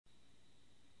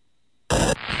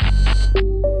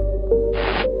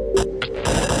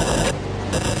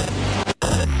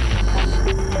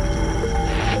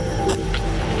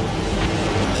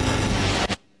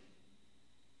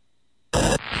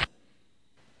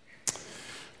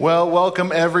Well,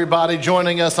 welcome everybody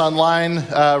joining us online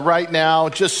right now.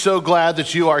 Just so glad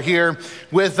that you are here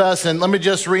with us. And let me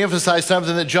just reemphasize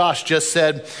something that Josh just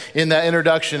said in that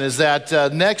introduction, is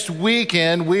that next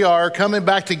weekend we are coming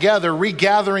back together,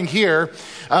 regathering here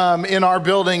in our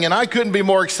building. And I couldn't be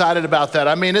more excited about that.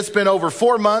 I mean, it's been over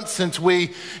 4 months since we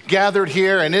gathered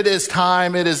here, and it is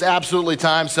time. It is absolutely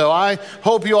time. So I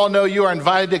hope you all know you are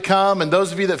invited to come. And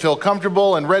those of you that feel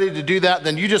comfortable and ready to do that,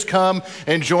 then you just come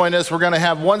and join us. We're going to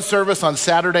have one service on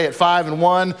Saturday at 5 and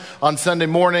one on Sunday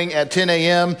morning at 10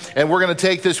 a.m. And we're going to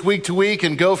take this week to week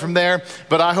and go from there.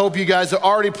 But I hope you guys are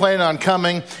already planning on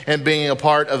coming and being a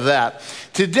part of that.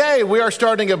 Today, we are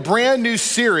starting a brand new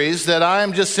series that I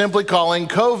am just simply calling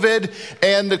COVID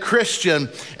and the Christian.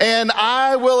 And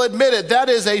I will admit it, that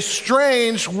is a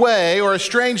strange way or a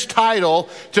strange title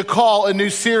to call a new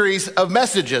series of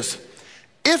messages.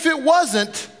 If it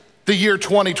wasn't the year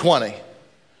 2020.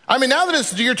 I mean, now that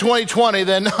it's the year 2020,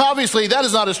 then obviously that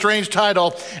is not a strange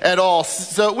title at all.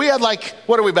 So we had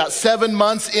about 7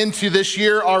 months into this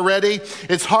year already.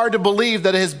 It's hard to believe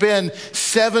that it has been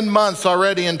 7 months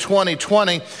already in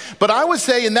 2020. But I would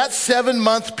say in that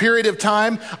 7-month period of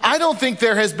time, I don't think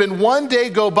there has been one day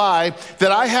go by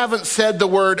that I haven't said the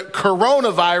word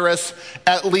coronavirus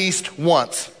at least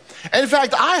once. And in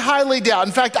fact, I highly doubt,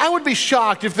 in fact, I would be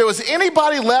shocked if there was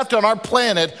anybody left on our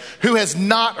planet who has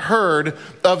not heard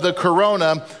of the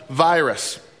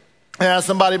coronavirus.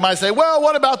 Somebody might say, well,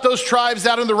 what about those tribes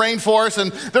out in the rainforest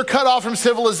and they're cut off from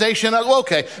civilization? Well,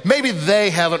 okay, maybe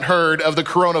they haven't heard of the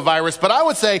coronavirus, but I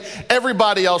would say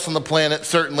everybody else on the planet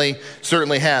certainly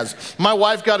has. My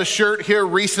wife got a shirt here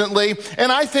recently,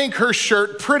 and I think her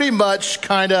shirt pretty much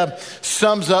kind of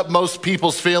sums up most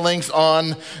people's feelings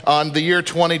on the year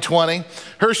 2020.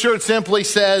 Her shirt simply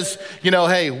says,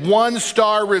 hey,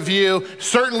 1-star review,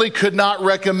 certainly could not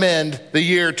recommend the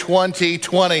year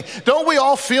 2020. Don't we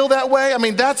all feel that way? I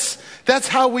mean, that's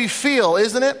how we feel,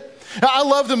 isn't it? I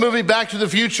love the movie Back to the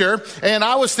Future, and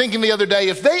I was thinking the other day,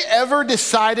 if they ever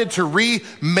decided to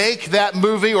remake that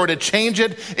movie or to change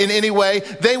it in any way,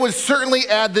 they would certainly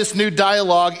add this new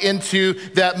dialogue into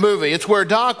that movie. It's where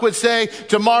Doc would say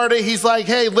to Marty, he's like,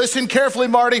 hey, listen carefully,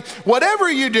 Marty,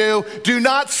 whatever you do, do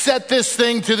not set this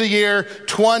thing to the year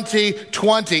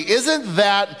 2020. Isn't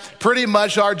that pretty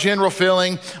much our general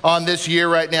feeling on this year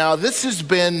right now? This has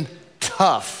been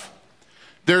tough.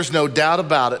 There's no doubt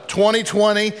about it.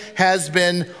 2020 has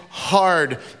been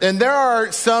hard. And there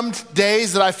are some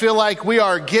days that I feel like we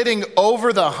are getting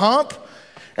over the hump.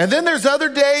 And then there's other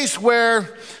days where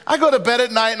I go to bed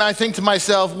at night and I think to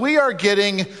myself, we are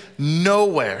getting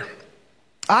nowhere.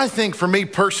 I think for me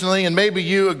personally, and maybe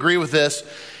you agree with this,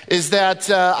 is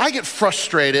that I get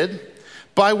frustrated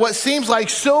by what seems like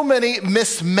so many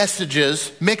mixed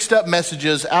up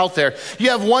messages out there. You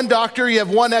have one doctor, you have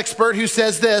one expert who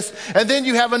says this, and then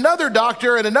you have another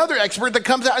doctor and another expert that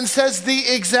comes out and says the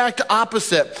exact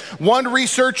opposite. One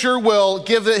researcher will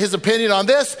give his opinion on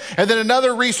this, and then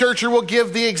another researcher will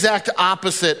give the exact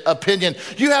opposite opinion.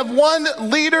 You have one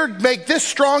leader make this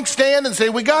strong stand and say,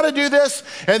 we got to do this,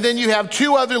 and then you have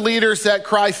two other leaders that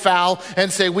cry foul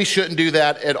and say, we shouldn't do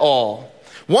that at all.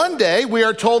 One day, we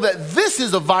are told that this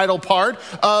is a vital part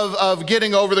of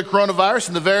getting over the coronavirus,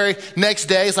 and the very next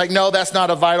day, it's like, no, that's not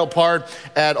a vital part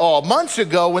at all. Months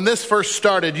ago, when this first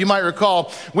started, you might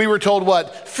recall, we were told,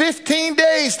 15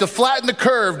 days to flatten the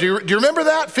curve. Do you remember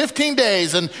that? 15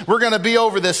 days, and we're going to be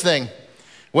over this thing.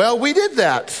 Well, we did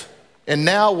that, and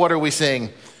now what are we seeing?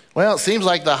 Well, it seems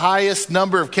like the highest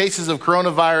number of cases of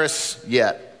coronavirus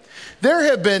yet. There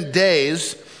have been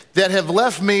days that have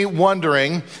left me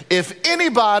wondering if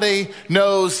anybody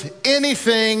knows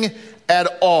anything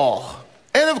at all.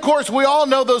 And of course, we all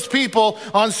know those people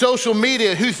on social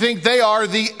media who think they are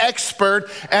the expert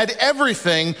at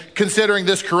everything considering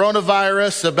this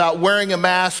coronavirus, about wearing a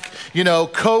mask,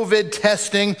 COVID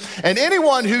testing. And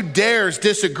anyone who dares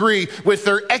disagree with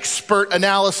their expert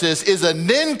analysis is a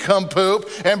nincompoop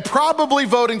and probably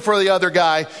voting for the other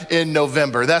guy in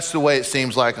November. That's the way it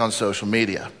seems like on social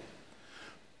media.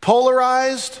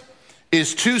 Polarized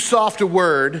is too soft a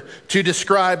word to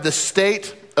describe the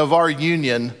state of our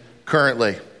union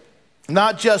currently.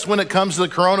 Not just when it comes to the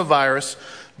coronavirus,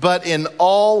 but in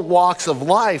all walks of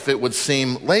life, it would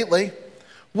seem lately.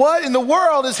 What in the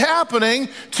world is happening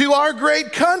to our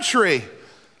great country?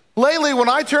 Lately, when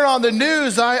I turn on the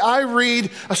news, I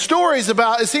read stories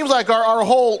about, it seems like our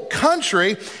whole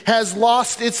country has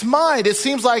lost its mind. It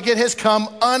seems like it has come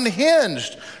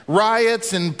unhinged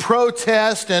riots and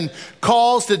protests and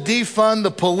calls to defund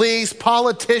the police,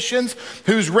 politicians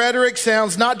whose rhetoric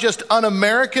sounds not just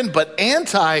un-American but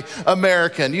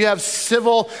anti-American. You have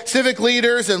civic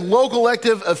leaders and local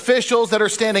elected officials that are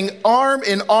standing arm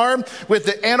in arm with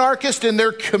the anarchists in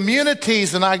their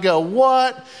communities. And I go,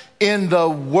 what in the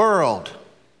world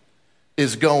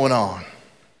is going on?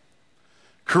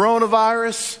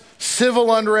 Coronavirus,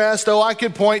 civil unrest. Oh, I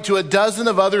could point to a dozen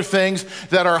of other things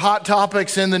that are hot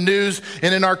topics in the news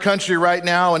and in our country right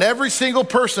now. And every single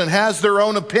person has their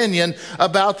own opinion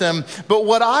about them. But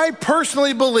what I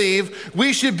personally believe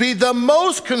we should be the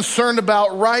most concerned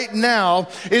about right now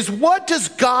is, what does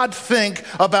God think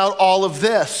about all of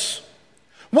this?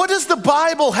 What does the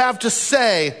Bible have to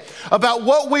say about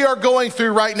what we are going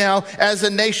through right now as a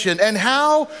nation? And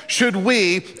how should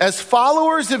we, as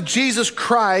followers of Jesus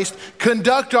Christ,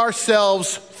 conduct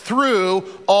ourselves through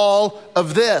all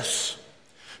of this?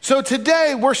 So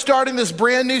today we're starting this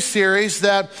brand new series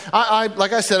that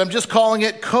like I said, I'm just calling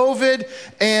it COVID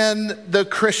and the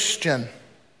Christian.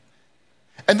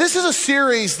 And this is a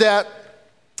series that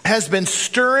has been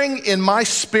stirring in my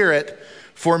spirit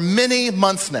for many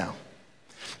months now.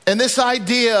 And this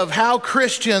idea of how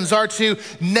Christians are to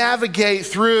navigate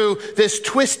through this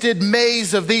twisted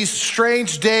maze of these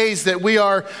strange days that we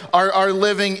are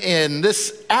living in,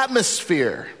 this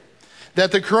atmosphere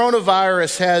that the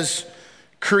coronavirus has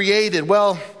created,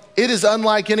 well, it is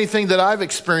unlike anything that I've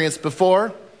experienced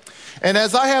before. And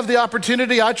as I have the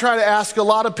opportunity, I try to ask a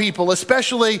lot of people,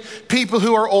 especially people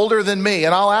who are older than me.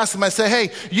 And I'll ask them, I say,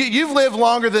 hey, you've lived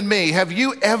longer than me. Have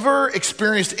you ever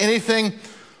experienced anything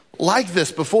like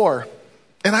this before?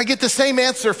 And I get the same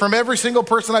answer from every single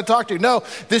person I talk to. No,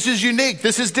 this is unique.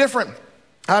 This is different.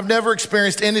 I've never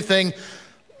experienced anything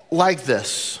like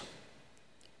this.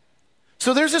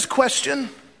 So there's this question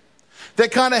that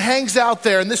kind of hangs out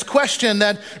there, and this question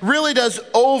that really does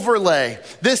overlay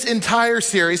this entire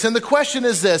series. And the question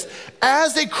is this: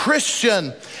 as a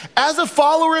Christian, as a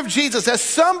follower of Jesus, as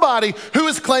somebody who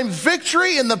has claimed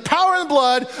victory in the power and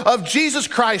blood of Jesus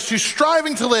Christ, who's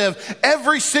striving to live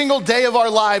every single day of our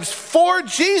lives for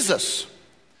Jesus,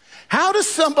 how does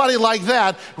somebody like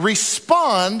that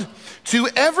respond to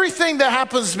everything that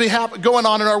happens to be going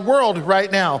on in our world right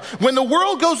now? When the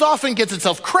world goes off and gets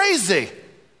itself crazy,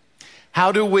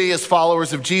 how do we as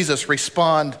followers of Jesus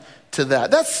respond to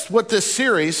that? That's what this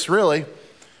series really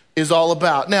is all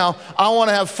about. Now, I want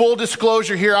to have full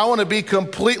disclosure here. I want to be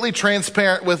completely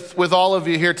transparent with all of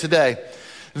you here today.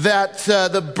 That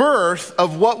the birth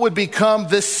of what would become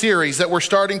this series that we're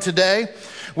starting today,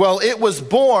 well, it was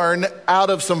born out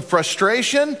of some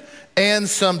frustration and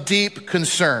some deep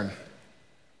concern.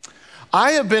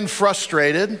 I have been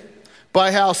frustrated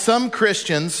by how some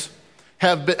Christians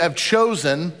have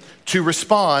chosen to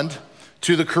respond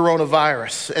to the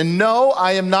coronavirus. And no,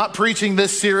 I am not preaching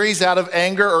this series out of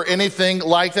anger or anything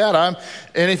like that. I'm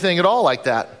anything at all like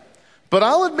that. But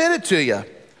I'll admit it to you.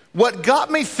 What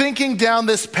got me thinking down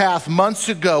this path months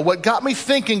ago, what got me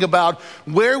thinking about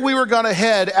where we were going to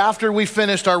head after we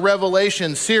finished our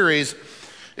Revelation series,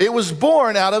 it was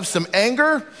born out of some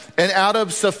anger and out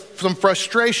of some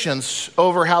frustrations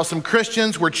over how some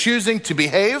Christians were choosing to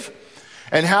behave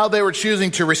and how they were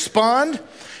choosing to respond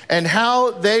and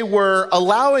how they were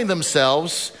allowing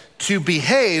themselves to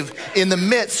behave in the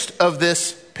midst of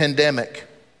this pandemic.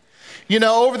 You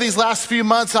know, over these last few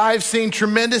months, I've seen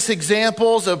tremendous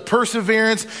examples of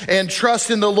perseverance and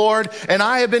trust in the Lord, and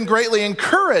I have been greatly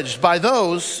encouraged by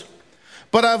those.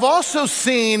 But I've also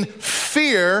seen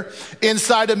fear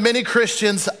inside of many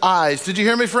Christians' eyes. Did you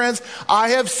hear me, friends? I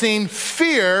have seen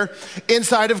fear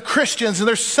inside of Christians. And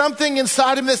there's something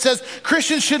inside of them that says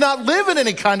Christians should not live in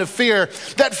any kind of fear.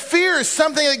 That fear is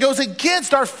something that goes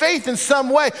against our faith in some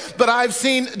way. But I've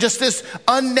seen just this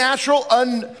unnatural,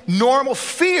 unnormal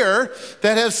fear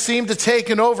that has seemed to take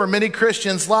over many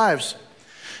Christians' lives.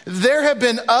 There have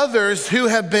been others who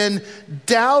have been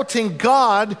doubting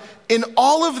God in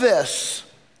all of this.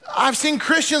 I've seen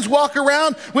Christians walk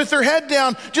around with their head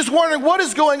down, just wondering what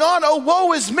is going on. Oh,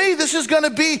 woe is me. This is going to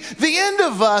be the end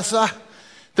of us.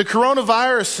 The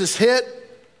coronavirus has hit,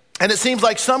 and it seems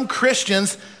like some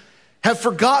Christians have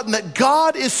forgotten that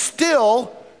God is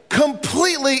still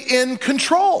completely in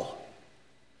control.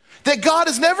 That God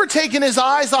has never taken his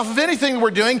eyes off of anything we're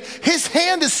doing. His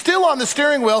hand is still on the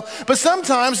steering wheel. But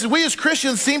sometimes we as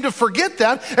Christians seem to forget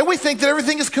that, and we think that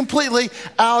everything is completely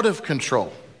out of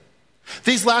control.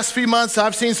 These last few months,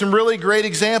 I've seen some really great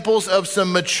examples of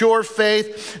some mature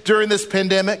faith during this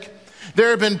pandemic.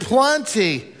 There have been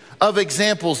plenty of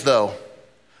examples, though,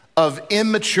 of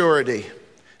immaturity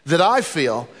that I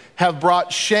feel have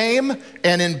brought shame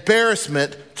and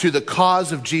embarrassment to the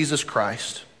cause of Jesus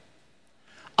Christ.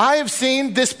 I have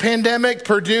seen this pandemic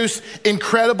produce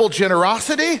incredible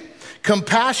generosity,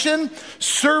 compassion,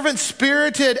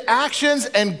 servant-spirited actions,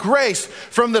 and grace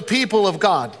from the people of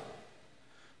God.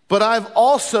 But I've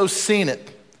also seen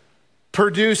it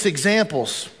produce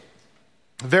examples,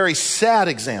 very sad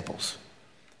examples,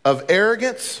 of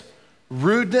arrogance,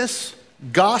 rudeness,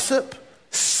 gossip,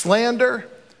 slander,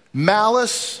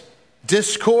 malice,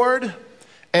 discord,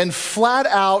 and flat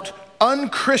out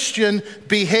unchristian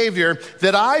behavior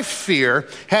that I fear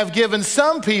have given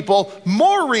some people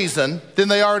more reason than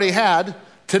they already had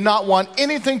to not want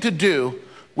anything to do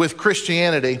with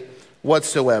Christianity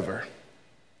whatsoever.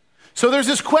 So there's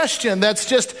this question that's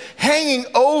just hanging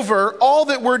over all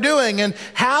that we're doing. And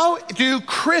how do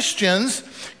Christians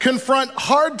confront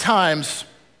hard times?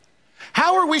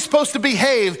 How are we supposed to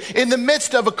behave in the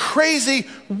midst of a crazy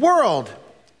world?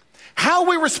 How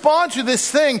we respond to this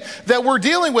thing that we're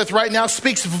dealing with right now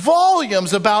speaks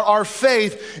volumes about our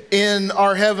faith in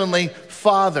our Heavenly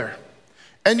Father.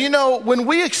 And you know, when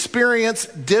we experience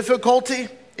difficulty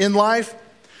in life,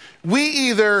 we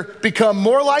either become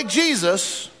more like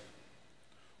Jesus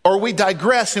or we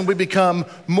digress and we become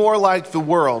more like the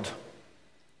world.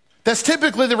 That's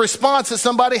typically the response that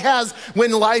somebody has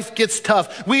when life gets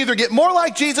tough. We either get more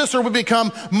like Jesus or we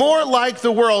become more like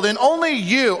the world. And only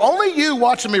you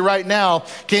watching me right now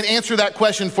can answer that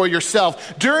question for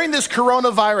yourself. During this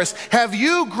coronavirus, have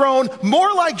you grown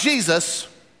more like Jesus,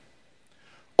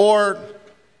 or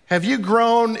have you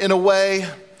grown in a way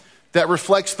that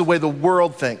reflects the way the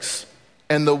world thinks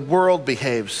and the world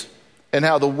behaves and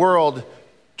how the world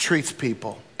treats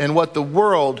people and what the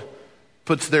world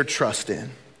puts their trust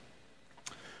in?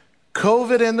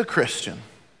 COVID and the Christian.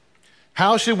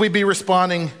 How should we be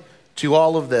responding to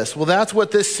all of this? Well, that's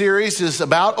what this series is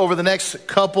about over the next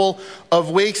couple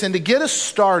of weeks. And to get us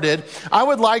started, I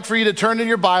would like for you to turn in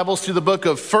your Bibles to the book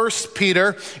of 1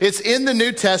 Peter. It's in the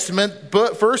New Testament,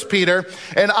 1 Peter.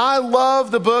 And I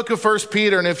love the book of 1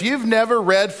 Peter. And if you've never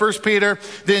read 1 Peter,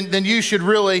 then you should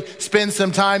really spend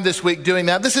some time this week doing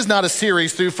that. This is not a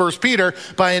series through 1 Peter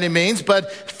by any means,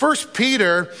 but 1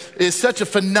 Peter is such a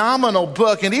phenomenal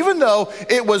book. And even though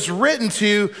it was written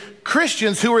to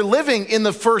Christians who were living in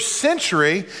the first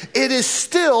century, it is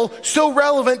still so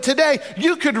relevant today.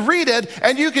 You could read it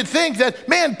and you could think that,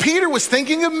 man, Peter was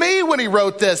thinking of me when he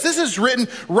wrote this. This is written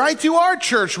right to our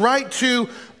church, right to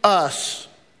us.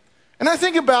 And I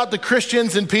think about the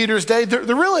Christians in Peter's day, they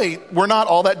really were not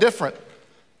all that different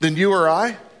than you or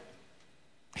I.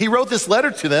 He wrote this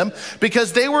letter to them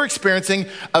because they were experiencing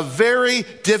a very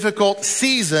difficult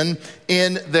season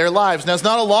in their lives. Now, it's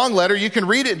not a long letter. You can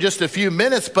read it in just a few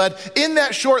minutes. But in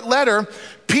that short letter,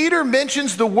 Peter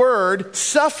mentions the word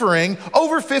suffering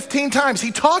over 15 times.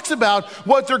 He talks about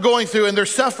what they're going through and their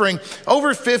suffering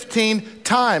over 15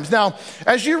 times. Now,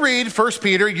 as you read 1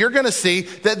 Peter, you're going to see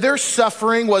that their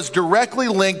suffering was directly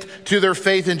linked to their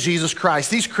faith in Jesus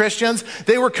Christ. These Christians,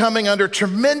 they were coming under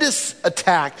tremendous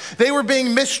attack. They were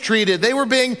being mistreated. They were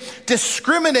being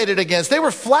discriminated against. They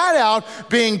were flat out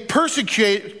being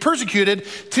persecuted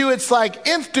to its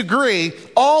nth degree,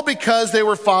 all because they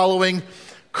were following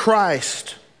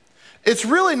Christ. It's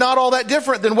really not all that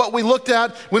different than what we looked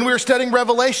at when we were studying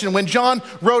Revelation, when John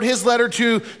wrote his letter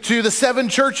to the 7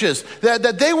 churches,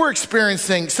 that they were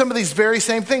experiencing some of these very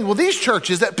same things. Well, these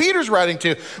churches that Peter's writing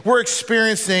to were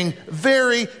experiencing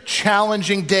very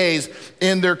challenging days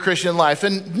in their Christian life.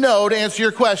 And no, to answer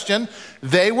your question,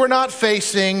 they were not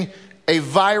facing a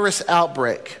virus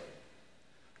outbreak,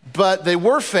 but they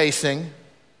were facing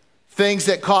things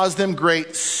that caused them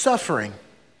great suffering.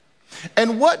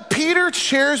 And what Peter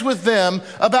shares with them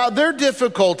about their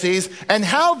difficulties and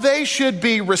how they should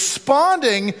be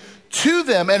responding to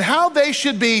them and how they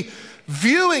should be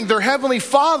viewing their Heavenly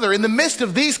Father in the midst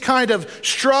of these kind of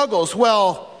struggles,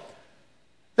 well,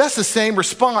 that's the same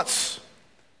response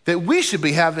that we should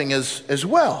be having as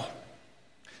well.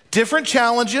 Different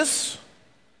challenges,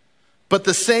 but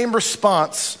the same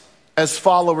response as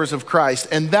followers of Christ.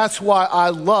 And that's why I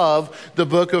love the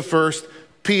book of 1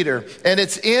 Peter. And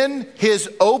it's in his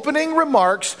opening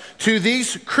remarks to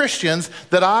these Christians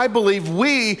that I believe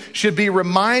we should be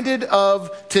reminded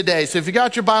of today. So if you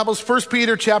got your Bibles, 1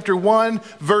 Peter chapter 1,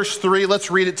 verse 3,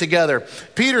 let's read it together.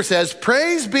 Peter says,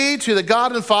 "Praise be to the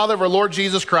God and Father of our Lord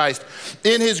Jesus Christ.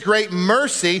 In his great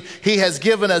mercy, he has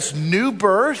given us new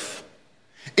birth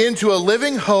into a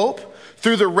living hope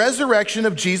through the resurrection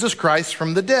of Jesus Christ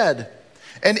from the dead,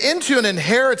 and into an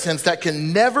inheritance that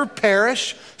can never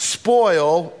perish,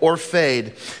 spoil, or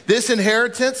fade. This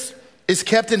inheritance is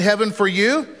kept in heaven for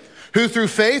you, who through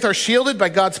faith are shielded by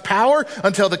God's power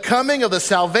until the coming of the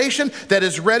salvation that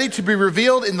is ready to be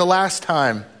revealed in the last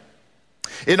time.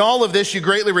 In all of this you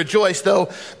greatly rejoice, though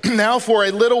now for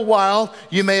a little while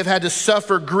you may have had to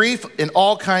suffer grief in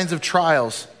all kinds of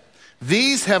trials.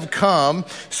 These have come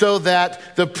so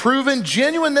that the proven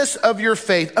genuineness of your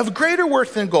faith, of greater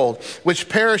worth than gold, which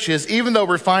perishes even though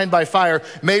refined by fire,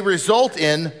 may result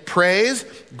in praise,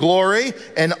 glory,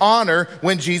 and honor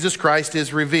when Jesus Christ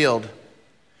is revealed.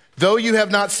 Though you have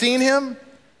not seen him,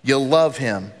 you love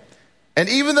him. And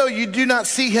even though you do not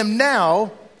see him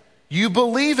now, you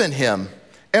believe in him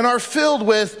and are filled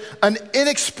with an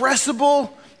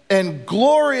inexpressible and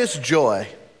glorious joy.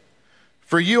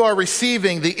 For you are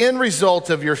receiving the end result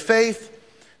of your faith,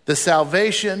 the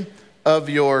salvation of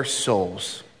your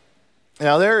souls.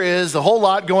 Now, there is a whole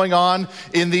lot going on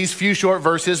in these few short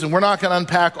verses, and we're not going to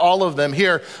unpack all of them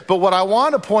here. But what I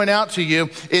want to point out to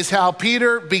you is how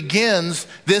Peter begins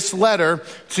this letter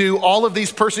to all of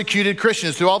these persecuted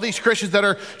Christians, to all these Christians that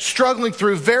are struggling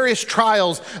through various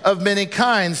trials of many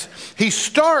kinds. He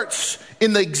starts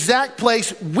in the exact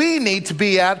place we need to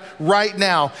be at right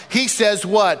now. He says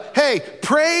what? Hey,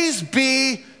 praise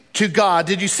be to God.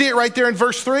 Did you see it right there in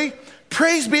verse 3?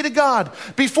 Praise be to God.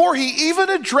 Before he even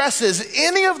addresses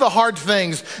any of the hard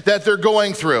things that they're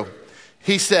going through,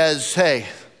 he says, hey,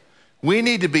 we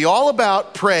need to be all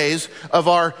about praise of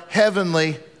our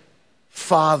heavenly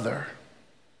Father.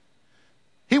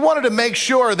 He wanted to make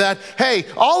sure that, hey,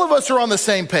 all of us are on the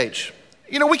same page.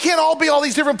 You know, we can't all be all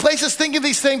these different places thinking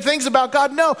these same things about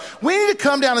God. No, we need to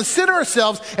come down and center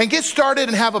ourselves and get started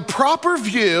and have a proper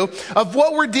view of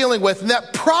what we're dealing with. And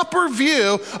that proper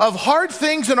view of hard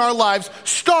things in our lives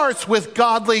starts with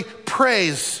godly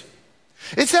praise.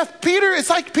 It's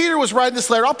like Peter was writing this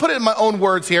letter. I'll put it in my own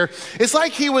words here. It's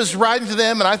like he was writing to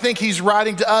them, and I think he's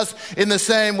writing to us in the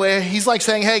same way. He's like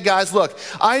saying, hey guys, look,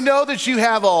 I know that you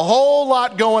have a whole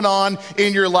lot going on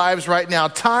in your lives right now.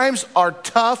 Times are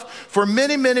tough for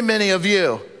many, many, many of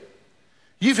you.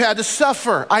 You've had to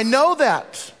suffer. I know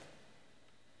that.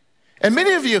 And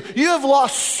many of you have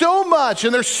lost so much,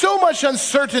 and there's so much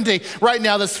uncertainty right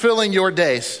now that's filling your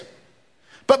days.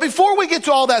 But before we get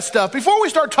to all that stuff, before we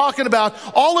start talking about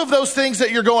all of those things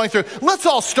that you're going through, let's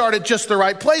all start at just the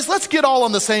right place. Let's get all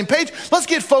on the same page. Let's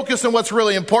get focused on what's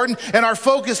really important. And our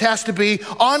focus has to be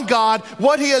on God,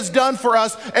 what he has done for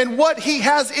us, and what he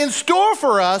has in store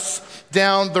for us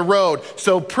down the road.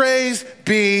 So praise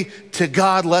be to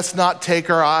God. Let's not take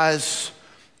our eyes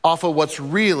off of what's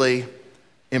really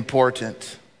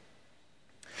important.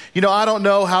 You know, I don't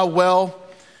know how well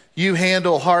you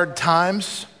handle hard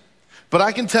times, but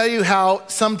I can tell you how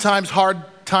sometimes hard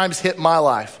times hit my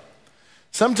life.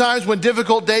 Sometimes when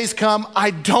difficult days come,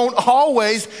 I don't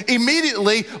always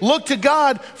immediately look to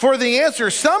God for the answer.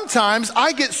 Sometimes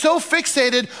I get so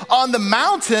fixated on the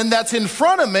mountain that's in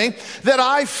front of me that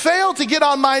I fail to get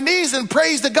on my knees and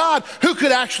praise the God who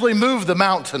could actually move the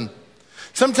mountain.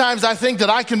 Sometimes I think that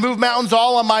I can move mountains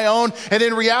all on my own, and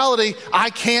in reality, I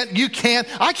can't, you can't.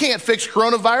 I can't fix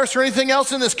coronavirus or anything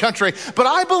else in this country. But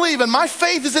I believe, and my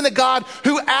faith is in a God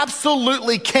who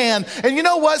absolutely can. And you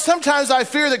know what? Sometimes I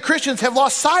fear that Christians have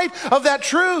lost sight of that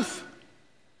truth.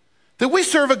 That we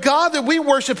serve a God, that we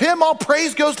worship him, all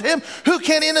praise goes to him, who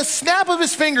can in a snap of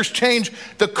his fingers change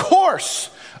the course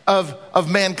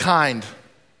of mankind.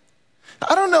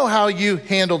 I don't know how you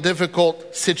handle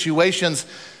difficult situations.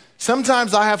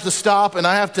 Sometimes I have to stop and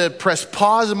I have to press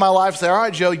pause in my life and say, all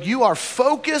right, Joe, you are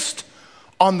focused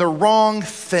on the wrong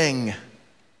thing.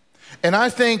 And I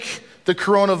think the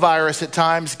coronavirus at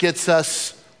times gets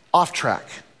us off track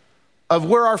of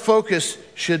where our focus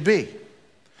should be.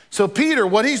 So Peter,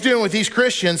 what he's doing with these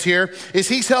Christians here is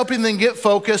he's helping them get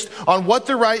focused on what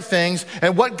the right things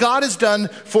and what God has done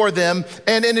for them.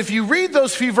 And if you read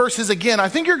those few verses again, I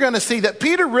think you're going to see that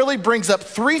Peter really brings up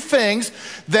three things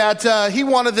that he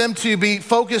wanted them to be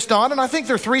focused on. And I think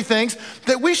there are three things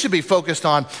that we should be focused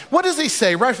on. What does he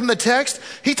say right from the text?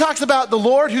 He talks about the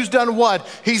Lord who's done what?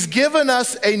 He's given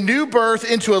us a new birth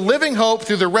into a living hope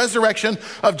through the resurrection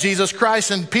of Jesus Christ.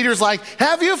 And Peter's like,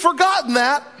 have you forgotten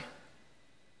that?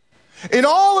 In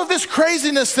all of this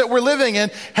craziness that we're living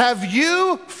in, have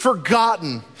you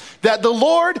forgotten that the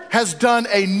Lord has done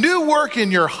a new work in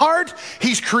your heart?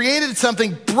 He's created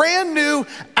something brand new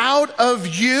out of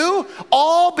you,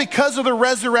 all because of the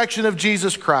resurrection of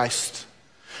Jesus Christ.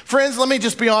 Friends, let me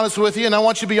just be honest with you, and I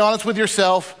want you to be honest with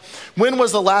yourself. When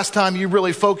was the last time you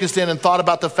really focused in and thought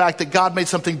about the fact that God made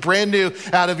something brand new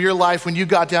out of your life when you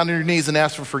got down on your knees and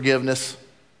asked for forgiveness?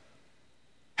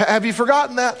 Have you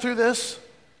forgotten that through this?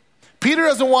 Peter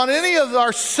doesn't want any of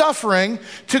our suffering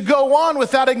to go on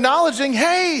without acknowledging,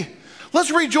 hey, Let's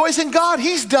rejoice in God.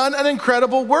 He's done an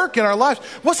incredible work in our lives.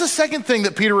 What's the second thing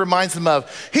that Peter reminds them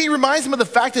of? He reminds them of the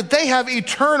fact that they have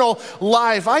eternal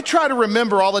life. I try to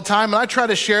remember all the time, and I try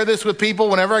to share this with people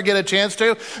whenever I get a chance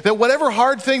to, that whatever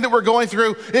hard thing that we're going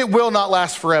through, it will not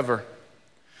last forever.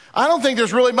 I don't think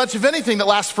there's really much of anything that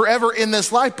lasts forever in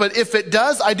this life, but if it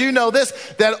does, I do know this,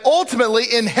 that ultimately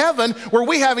in heaven, where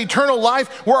we have eternal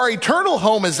life, where our eternal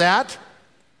home is at,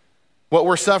 what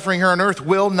we're suffering here on earth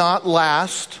will not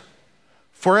last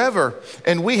forever.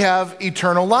 And we have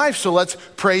eternal life. So let's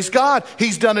praise God.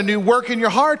 He's done a new work in your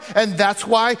heart, and that's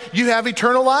why you have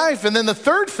eternal life. And then the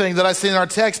third thing that I see in our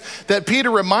text that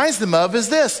Peter reminds them of is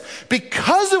this: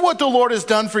 because of what the Lord has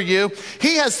done for you,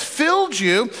 he has filled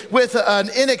you with an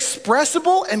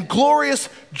inexpressible and glorious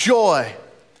joy.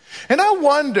 And I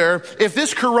wonder if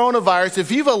this coronavirus,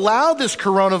 if you've allowed this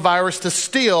coronavirus to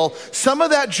steal some of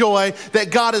that joy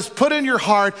that God has put in your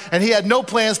heart and he had no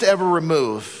plans to ever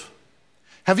remove.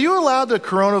 Have you allowed the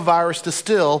coronavirus to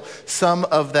steal some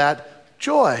of that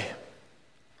joy?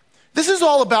 This is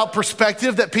all about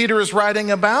perspective that Peter is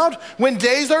writing about. When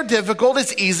days are difficult,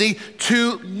 it's easy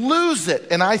to lose it.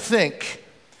 And I think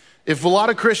if a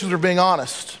lot of Christians are being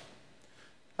honest,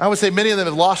 I would say many of them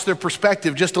have lost their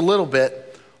perspective just a little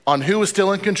bit on who is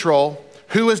still in control,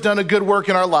 who has done a good work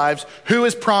in our lives, who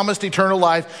has promised eternal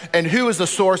life, and who is the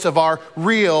source of our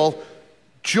real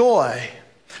joy.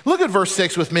 Look at verse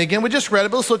 6 with me again. We just read it,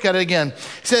 but let's look at it again.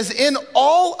 It says, in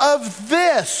all of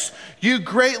this you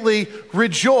greatly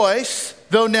rejoice,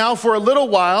 though now for a little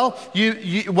while,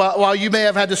 while you may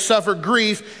have had to suffer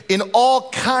grief in all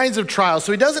kinds of trials.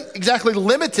 So he doesn't exactly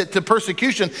limit it to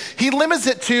persecution. He limits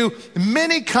it to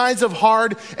many kinds of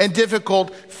hard and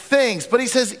difficult things. But he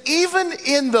says, even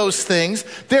in those things,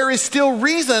 there is still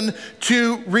reason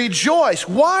to rejoice.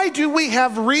 Why do we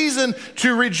have reason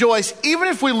to rejoice, even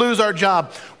if we lose our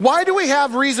job? Why do we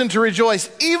have reason to rejoice,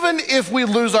 even if we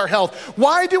lose our health?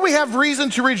 Why do we have reason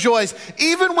to rejoice,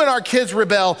 even when our kids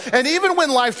rebel, and even when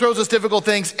life throws us difficult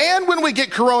things, and when we get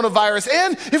coronavirus,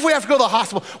 and if we have to go to the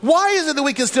hospital? Why is it that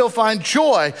we can still find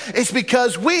joy? It's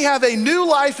because we have a new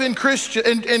life in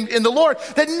the Lord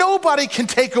that nobody can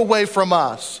take away from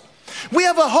us. We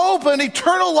have a hope, an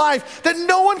eternal life that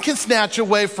no one can snatch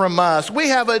away from us. We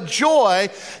have a joy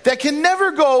that can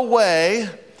never go away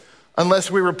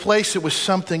unless we replace it with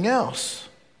something else.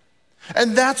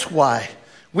 And that's why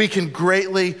we can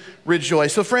greatly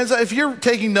rejoice. So friends, if you're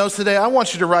taking notes today, I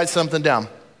want you to write something down.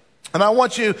 And I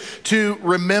want you to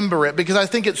remember it because I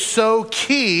think it's so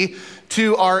key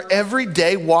to our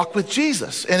everyday walk with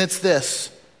Jesus. And it's this: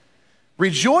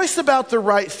 rejoice about the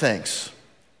right things,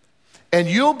 and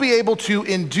you'll be able to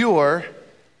endure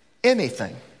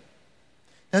anything.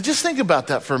 Now just think about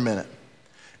that for a minute.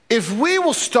 If we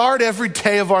will start every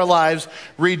day of our lives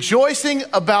rejoicing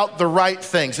about the right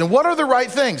things. And what are the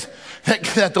right things?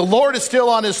 That the Lord is still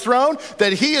on his throne,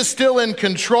 that he is still in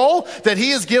control, that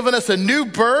he has given us a new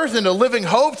birth and a living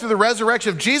hope through the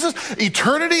resurrection of Jesus.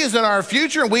 Eternity is in our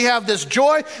future, and we have this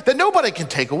joy that nobody can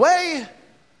take away.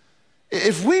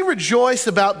 If we rejoice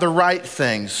about the right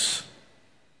things,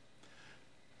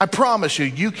 I promise you,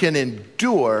 you can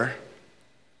endure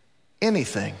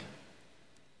anything.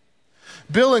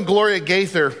 Bill and Gloria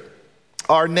Gaither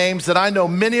are names that I know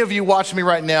many of you watching me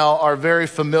right now are very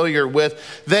familiar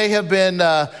with. They have been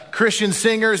Christian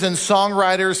singers and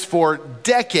songwriters for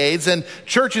decades, and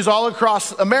churches all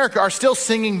across America are still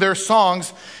singing their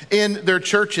songs in their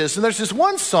churches. And there's this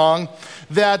one song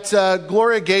that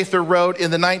Gloria Gaither wrote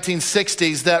in the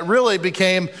 1960s that really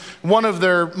became one of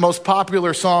their most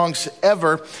popular songs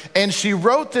ever. And she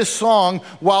wrote this song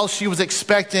while she was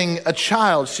expecting a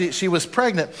child. She was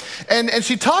pregnant. And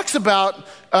she talks about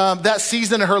that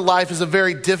season of her life is a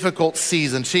very difficult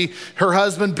season. Her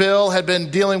husband, Bill, had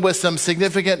been dealing with some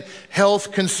significant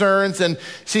health concerns. And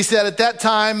she said at that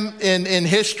time in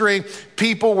history,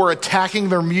 people were attacking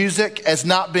their music as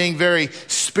not being very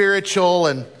spiritual.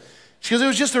 And she goes, it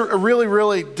was just a really,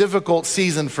 really difficult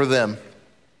season for them.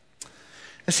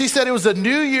 And she said it was a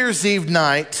New Year's Eve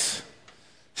night.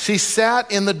 She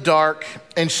sat in the dark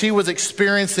and she was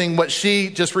experiencing what she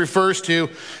just refers to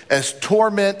as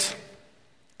torment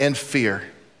and fear.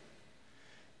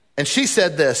 And she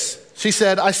said this. She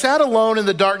said, I sat alone in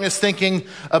the darkness thinking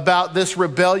about this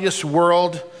rebellious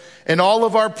world and all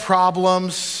of our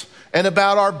problems and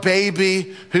about our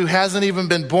baby who hasn't even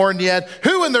been born yet.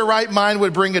 Who in their right mind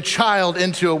would bring a child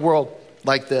into a world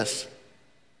like this?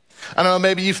 I don't know,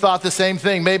 maybe you've thought the same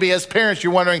thing. Maybe as parents,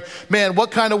 you're wondering, man,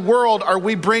 what kind of world are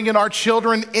we bringing our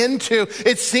children into?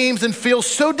 It seems and feels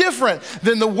so different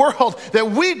than the world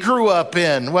that we grew up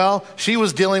in. Well, she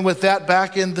was dealing with that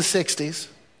back in the 60s.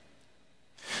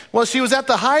 Well, she was at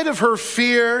the height of her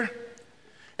fear,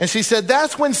 and she said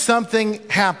that's when something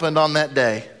happened on that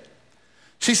day.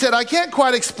 She said, I can't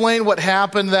quite explain what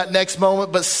happened that next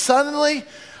moment, but suddenly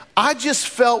I just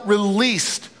felt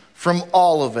released from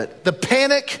all of it. The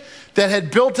panic that had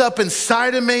built up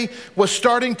inside of me was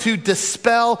starting to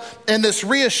dispel, and this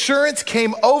reassurance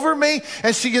came over me.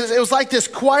 And it was like this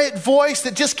quiet voice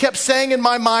that just kept saying in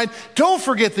my mind, don't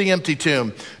forget the empty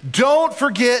tomb. Don't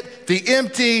forget the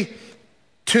empty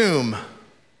tomb.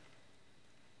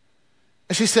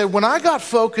 And she said, when I got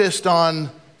focused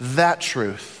on that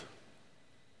truth,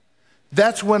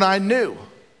 that's when I knew,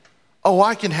 oh,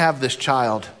 I can have this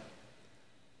child.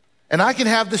 And I can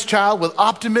have this child with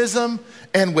optimism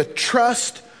and with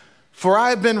trust, for I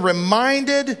have been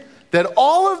reminded that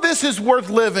all of this is worth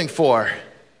living for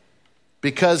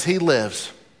because he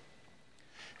lives.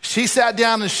 She sat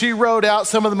down and she wrote out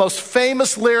some of the most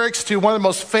famous lyrics to one of the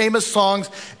most famous songs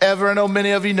ever. I know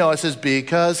many of you know it. It says,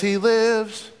 because he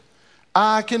lives,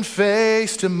 I can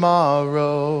face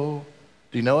tomorrow.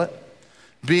 Do you know it?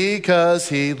 Because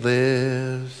he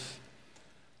lives,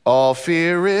 all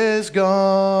fear is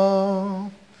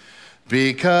gone,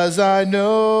 because I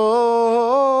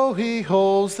know he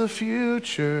holds the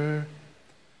future,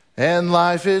 and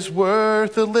life is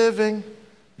worth the living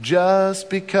just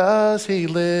because he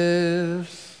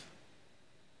lives.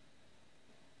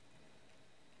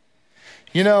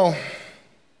 You know,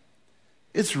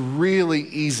 it's really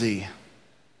easy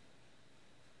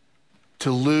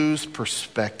to lose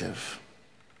perspective.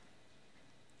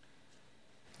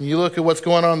 You look at what's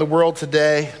going on in the world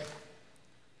today,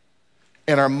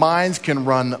 and our minds can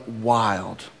run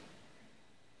wild.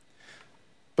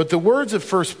 But the words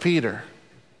of 1 Peter,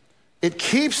 it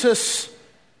keeps us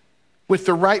with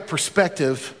the right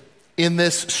perspective in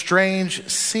this strange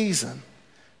season.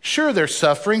 Sure, there's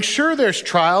suffering. Sure, there's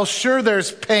trials. Sure,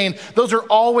 there's pain. Those are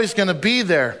always going to be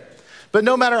there. But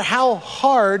no matter how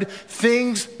hard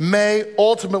things may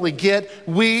ultimately get,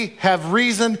 we have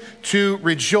reason to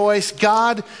rejoice.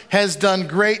 God has done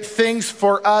great things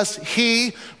for us.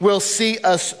 He will see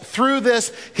us through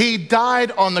this. He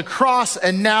died on the cross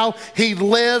and now he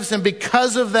lives. And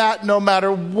because of that, no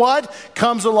matter what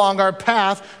comes along our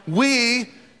path, we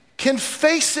can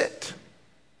face it.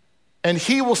 And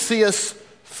he will see us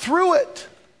through it.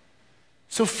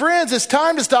 So friends, it's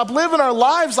time to stop living our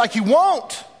lives like he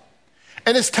won't.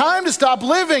 And it's time to stop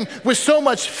living with so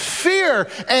much fear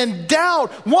and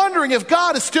doubt, wondering if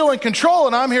God is still in control.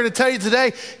 And I'm here to tell you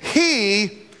today,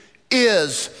 he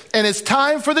is. And it's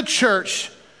time for the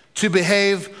church to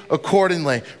behave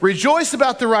accordingly. Rejoice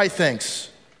about the right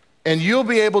things, and you'll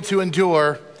be able to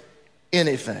endure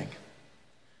anything.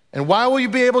 And why will you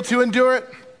be able to endure it?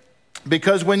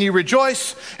 Because when you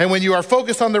rejoice and when you are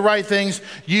focused on the right things,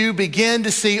 you begin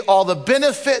to see all the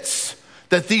benefits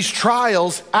that these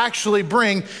trials actually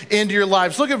bring into your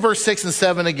lives. Look at verse 6 and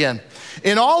 7 again.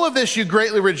 In all of this you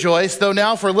greatly rejoice, though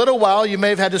now for a little while you may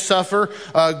have had to suffer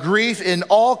grief in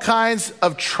all kinds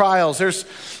of trials. There's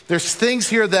things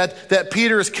here that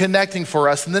Peter is connecting for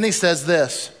us. And then he says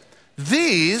this,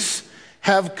 these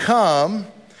have come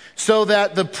so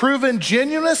that the proven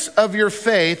genuineness of your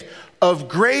faith, of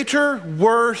greater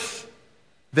worth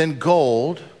than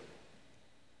gold,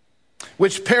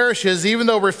 which perishes, even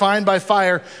though refined by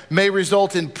fire, may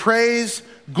result in praise,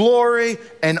 glory,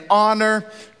 and honor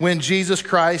when Jesus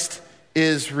Christ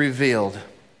is revealed.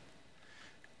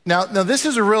 Now this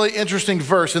is a really interesting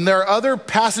verse, and there are other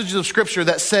passages of Scripture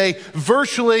that say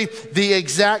virtually the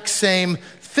exact same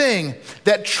thing,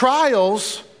 that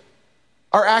trials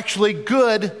are actually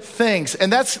good things.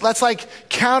 And that's like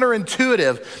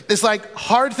counterintuitive. It's like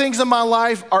hard things in my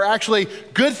life are actually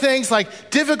good things.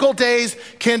 Like difficult days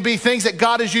can be things that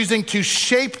God is using to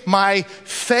shape my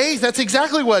faith. That's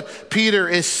exactly what Peter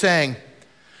is saying.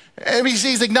 And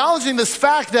he's acknowledging this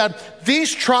fact that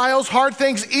these trials, hard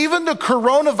things, even the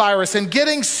coronavirus and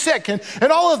getting sick and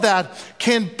all of that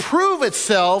can prove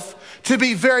itself to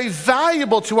be very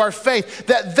valuable to our faith.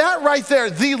 That right there,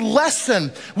 the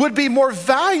lesson would be more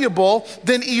valuable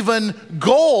than even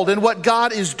gold and what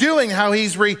God is doing, how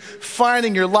he's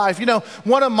refining your life. You know,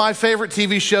 one of my favorite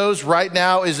TV shows right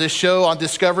now is this show on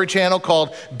Discovery Channel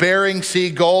called Bering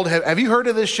Sea Gold. Have you heard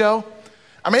of this show?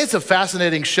 I mean, it's a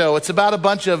fascinating show. It's about a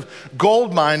bunch of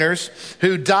gold miners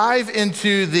who dive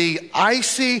into the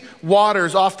icy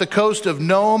waters off the coast of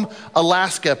Nome,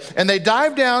 Alaska. And they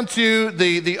dive down to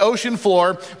the ocean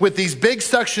floor with these big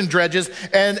suction dredges,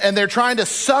 and they're trying to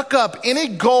suck up any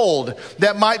gold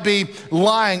that might be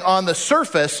lying on the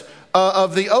surface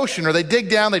of the ocean. Or they dig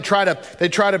down, they try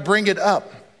to bring it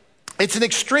up. It's an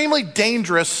extremely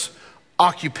dangerous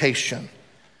occupation.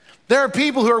 There are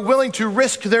people who are willing to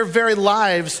risk their very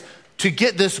lives to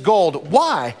get this gold.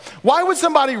 Why? Why would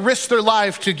somebody risk their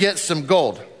life to get some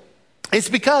gold? It's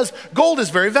because gold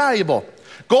is very valuable.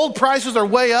 Gold prices are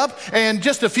way up, and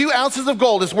just a few ounces of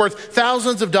gold is worth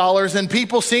thousands of dollars, and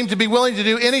people seem to be willing to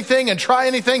do anything and try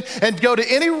anything and go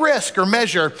to any risk or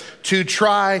measure to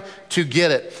try to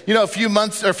get it. You know,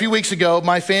 a few weeks ago,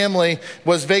 my family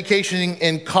was vacationing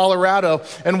in Colorado,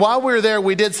 and while we were there,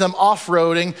 we did some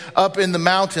off-roading up in the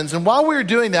mountains. And while we were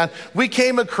doing that, we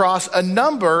came across a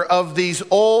number of these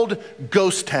old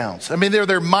ghost towns. I mean,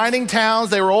 they're mining towns.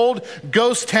 They were old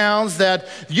ghost towns that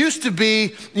used to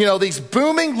be, these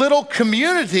booming little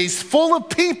communities full of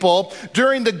people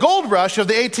during the gold rush of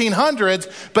the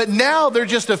 1800s, but now they're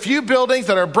just a few buildings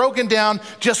that are broken down,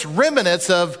 just remnants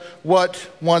of what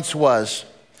once was.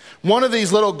 One of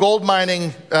these little gold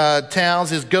mining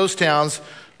towns, his ghost towns,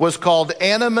 was called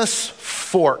Animas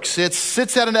Forks. It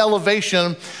sits at an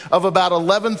elevation of about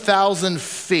 11,000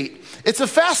 feet. It's a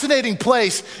fascinating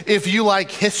place if you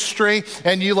like history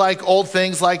and you like old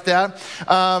things like that.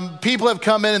 People have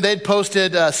come in and they'd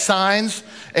posted signs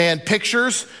and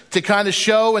pictures to kind of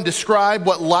show and describe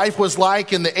what life was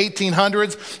like in the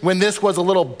 1800s when this was a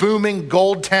little booming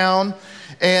gold town.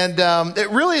 And it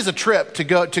really is a trip to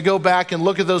go back and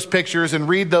look at those pictures and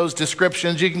read those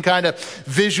descriptions. You can kind of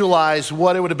visualize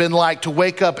what it would have been like to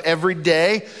wake up every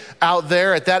day out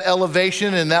there at that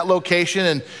elevation and that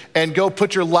location and go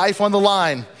put your life on the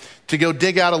line to go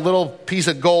dig out a little piece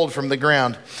of gold from the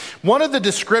ground. One of the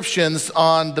descriptions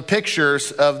on the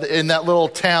pictures in that little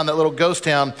town, that little ghost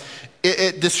town,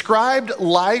 it described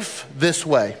life this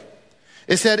way.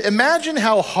 It said, imagine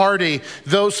how hardy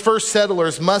those first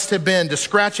settlers must have been to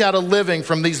scratch out a living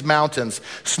from these mountains.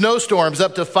 Snowstorms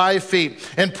up to 5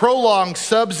 feet and prolonged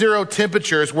sub-zero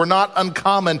temperatures were not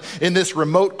uncommon in this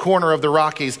remote corner of the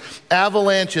Rockies.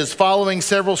 Avalanches following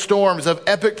several storms of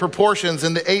epic proportions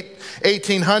in the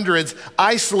 1800s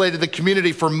isolated the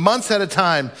community for months at a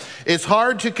time. It's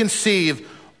hard to conceive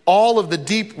all of the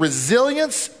deep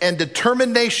resilience and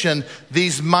determination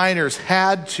these miners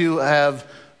had to have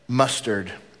mustered,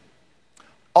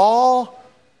 all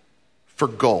for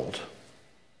gold.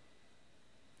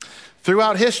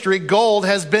 Throughout history, gold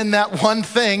has been that one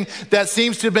thing that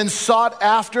seems to have been sought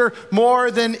after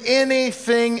more than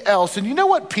anything else. And you know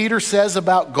what Peter says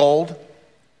about gold?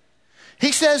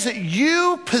 He says that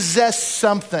you possess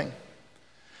something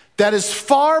that is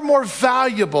far more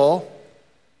valuable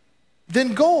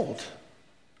than gold.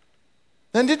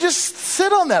 And to just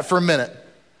sit on that for a minute.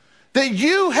 That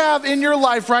you have in your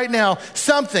life right now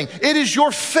something. It is your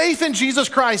faith in Jesus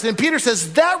Christ. And Peter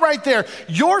says that right there,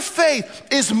 your faith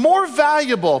is more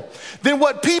valuable than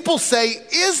what people say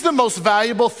is the most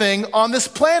valuable thing on this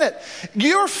planet.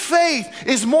 Your faith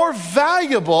is more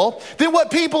valuable than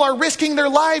what people are risking their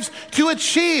lives to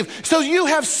achieve. So you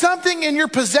have something in your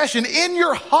possession, in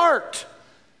your heart,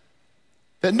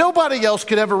 that nobody else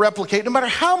could ever replicate, no matter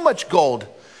how much gold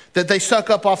that they suck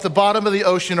up off the bottom of the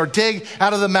ocean or dig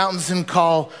out of the mountains in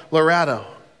Colorado.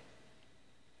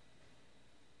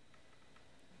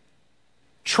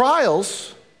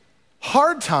 Trials,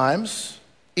 hard times,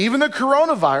 even the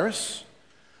coronavirus,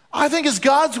 I think is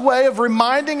God's way of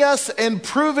reminding us and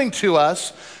proving to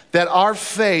us that our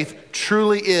faith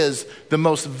truly is the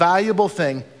most valuable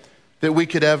thing that we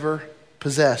could ever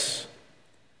possess.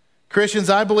 Christians,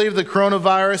 I believe the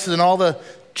coronavirus and all the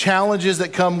challenges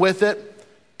that come with it,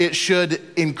 it should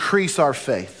increase our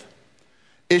faith.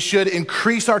 It should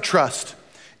increase our trust.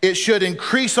 It should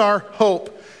increase our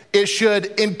hope. It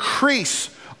should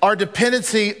increase our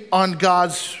dependency on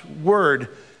God's word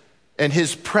and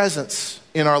his presence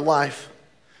in our life.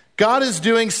 God is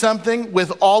doing something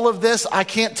with all of this. I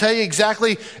can't tell you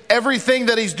exactly everything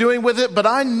that he's doing with it, but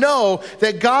I know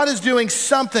that God is doing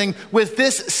something with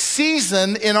this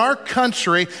season in our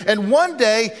country, and one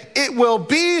day it will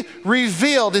be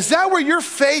revealed. Is that where your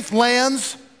faith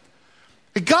lands?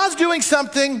 God's doing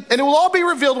something, and it will all be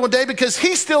revealed one day because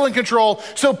he's still in control.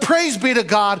 So praise be to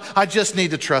God. I just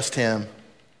need to trust him.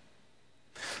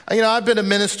 I've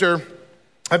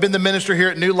been the minister here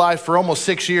at New Life for almost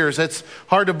 6 years. It's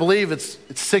hard to believe it's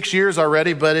 6 years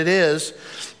already, but it is.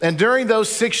 And during those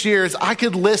 6 years, I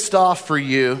could list off for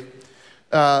you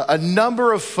a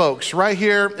number of folks right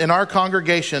here in our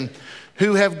congregation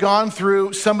who have gone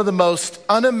through some of the most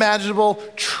unimaginable,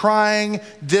 trying,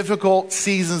 difficult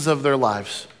seasons of their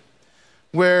lives,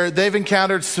 where they've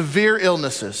encountered severe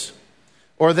illnesses,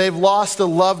 or they've lost a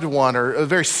loved one, or a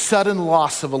very sudden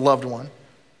loss of a loved one.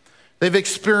 They've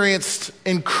experienced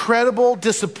incredible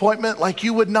disappointment like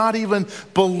you would not even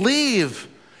believe.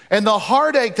 and the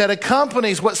heartache that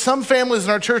accompanies what some families in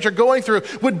our church are going through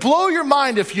would blow your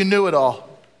mind if you knew it all.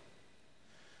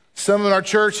 Some in our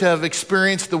church have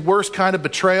experienced the worst kind of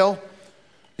betrayal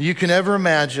you can ever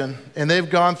imagine, and they've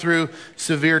gone through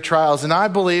severe trials. And I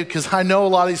believe, because I know a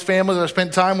lot of these families, I've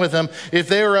spent time with them, if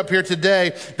they were up here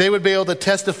today, they would be able to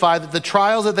testify that the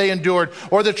trials that they endured,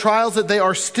 or the trials that they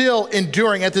are still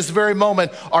enduring at this very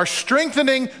moment, are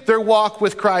strengthening their walk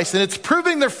with Christ, and it's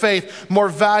proving their faith more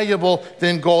valuable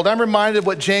than gold. I'm reminded of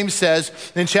what James says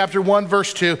in chapter 1,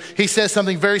 verse 2. He says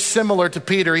something very similar to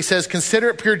Peter. He says, "Consider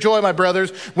it pure joy, my brothers,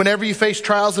 whenever you face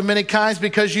trials of many kinds,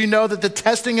 because you know that the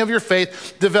testing of your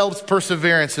faith develops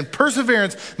perseverance. And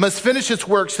perseverance must finish its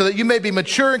work so that you may be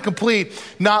mature and complete,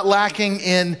 not lacking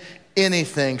in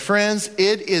anything." Friends,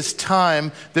 it is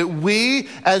time that we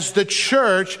as the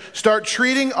church start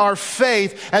treating our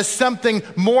faith as something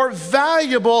more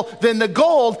valuable than the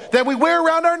gold that we wear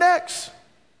around our necks.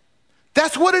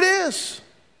 That's what it is.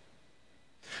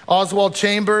 Oswald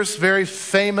Chambers, very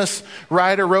famous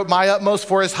writer, wrote, "My utmost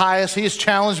for his highest." He has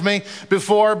challenged me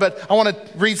before, but I want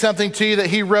to read something to you that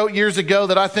he wrote years ago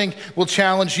that I think will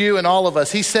challenge you and all of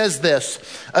us. He says this: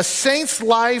 "A saint's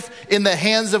life in the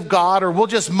hands of God," or we'll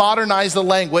just modernize the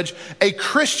language, "a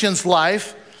Christian's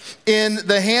life in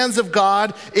the hands of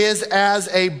God is as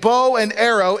a bow and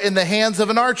arrow in the hands of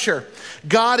an archer.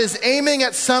 God is aiming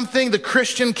at something the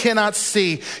Christian cannot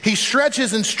see. He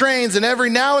stretches and strains, and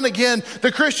every now and again,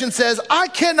 the Christian says, 'I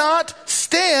cannot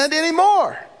stand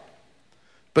anymore.'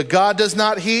 But God does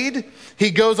not heed. He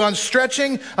goes on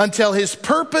stretching until his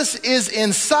purpose is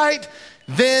in sight.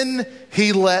 Then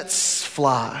he lets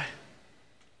fly."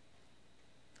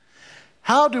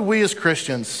 How do we as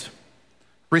Christians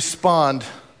respond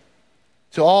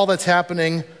to all that's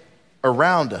happening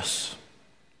around us?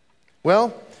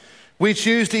 Well, we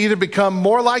choose to either become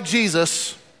more like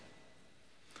Jesus,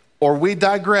 or we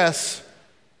digress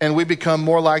and we become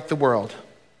more like the world.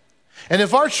 And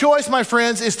if our choice, my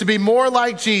friends, is to be more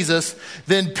like Jesus,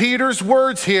 then Peter's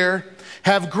words here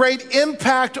have great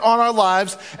impact on our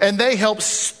lives, and they help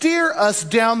steer us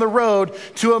down the road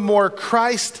to a more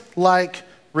Christ-like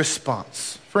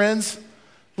response. Friends,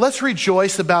 let's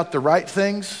rejoice about the right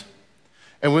things.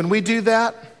 And when we do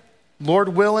that, Lord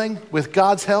willing, with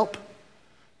God's help,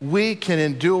 we can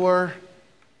endure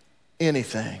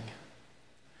anything.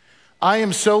 I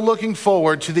am so looking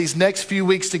forward to these next few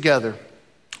weeks together,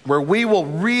 where we will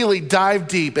really dive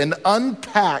deep and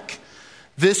unpack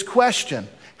this question: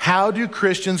 how do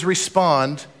Christians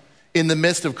respond in the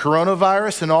midst of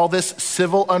coronavirus and all this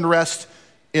civil unrest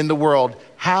in the world?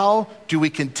 How do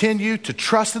we continue to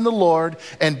trust in the Lord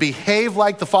and behave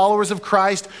like the followers of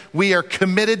Christ we are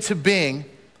committed to being?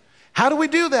 How do we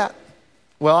do that?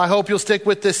 Well, I hope you'll stick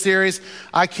with this series.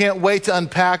 I can't wait to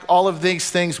unpack all of these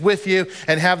things with you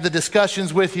and have the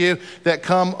discussions with you that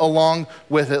come along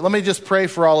with it. Let me just pray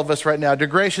for all of us right now. Dear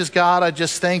gracious God, I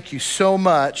just thank you so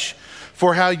much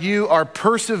for how you are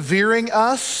persevering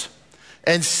us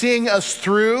and seeing us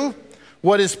through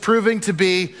what is proving to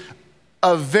be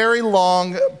a very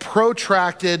long,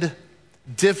 protracted,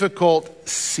 difficult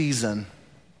season.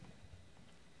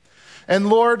 And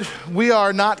Lord, we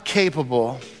are not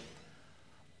capable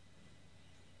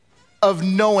of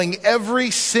knowing every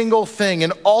single thing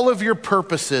and all of your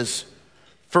purposes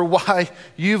for why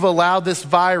you've allowed this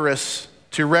virus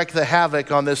to wreak the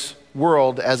havoc on this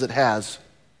world as it has.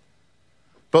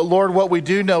 But Lord, what we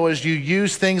do know is you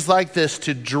use things like this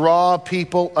to draw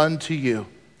people unto you.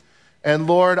 And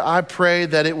Lord, I pray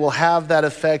that it will have that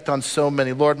effect on so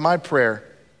many. Lord, my prayer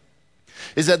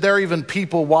is that there are even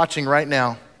people watching right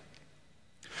now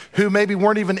who maybe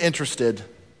weren't even interested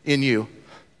in you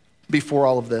before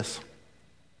all of this.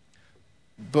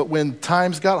 But when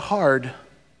times got hard,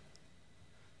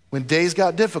 when days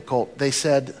got difficult, they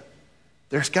said,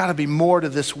 there's got to be more to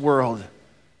this world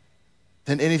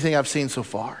than anything I've seen so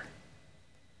far.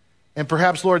 And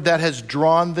perhaps, Lord, that has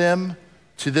drawn them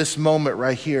to this moment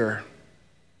right here.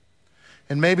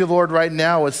 And maybe, Lord, right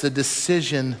now it's the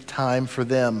decision time for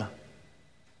them.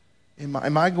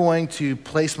 Am I going to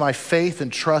place my faith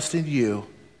and trust in you?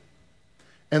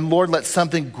 And Lord, let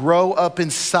something grow up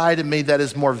inside of me that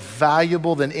is more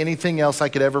valuable than anything else I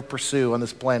could ever pursue on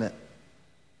this planet.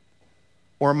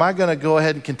 Or am I going to go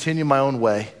ahead and continue my own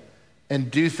way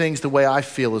and do things the way I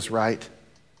feel is right?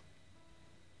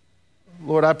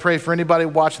 Lord, I pray for anybody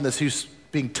watching this who's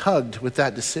being tugged with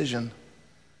that decision.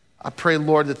 I pray,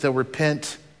 Lord, that they'll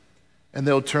repent and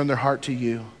they'll turn their heart to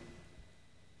you.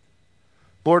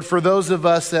 Lord, for those of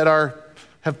us that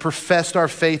have professed our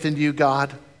faith in you,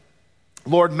 God,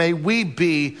 Lord, may we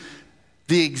be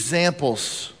the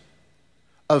examples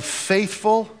of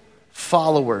faithful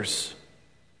followers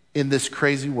in this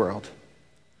crazy world.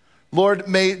 Lord,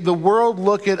 may the world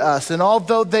look at us, and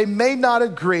although they may not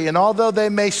agree, and although they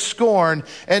may scorn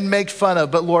and make fun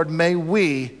of, but Lord, may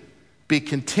we be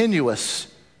continuous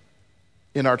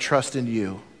in our trust in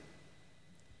you.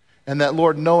 And that,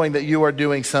 Lord, knowing that you are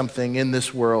doing something in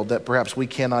this world that perhaps we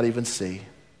cannot even see.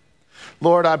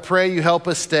 Lord, I pray you help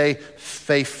us stay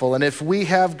faithful. And if we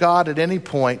have, God, at any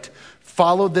point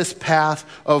followed this path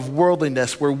of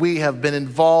worldliness where we have been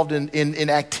involved in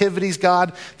activities,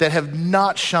 God, that have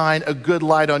not shined a good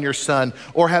light on your Son,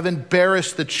 or have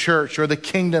embarrassed the church or the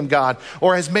kingdom, God,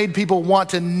 or has made people want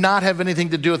to not have anything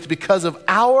to do with it because of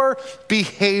our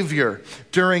behavior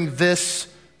during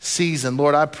this season.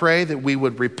 Lord, I pray that we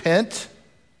would repent,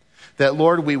 that,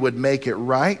 Lord, we would make it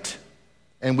right,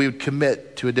 and we would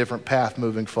commit to a different path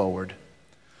moving forward.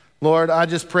 Lord, I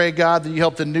just pray, God, that you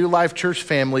help the New Life Church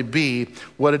family be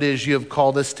what it is you have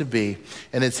called us to be.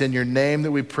 And it's in your name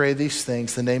that we pray these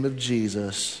things, the name of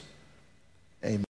Jesus. Amen.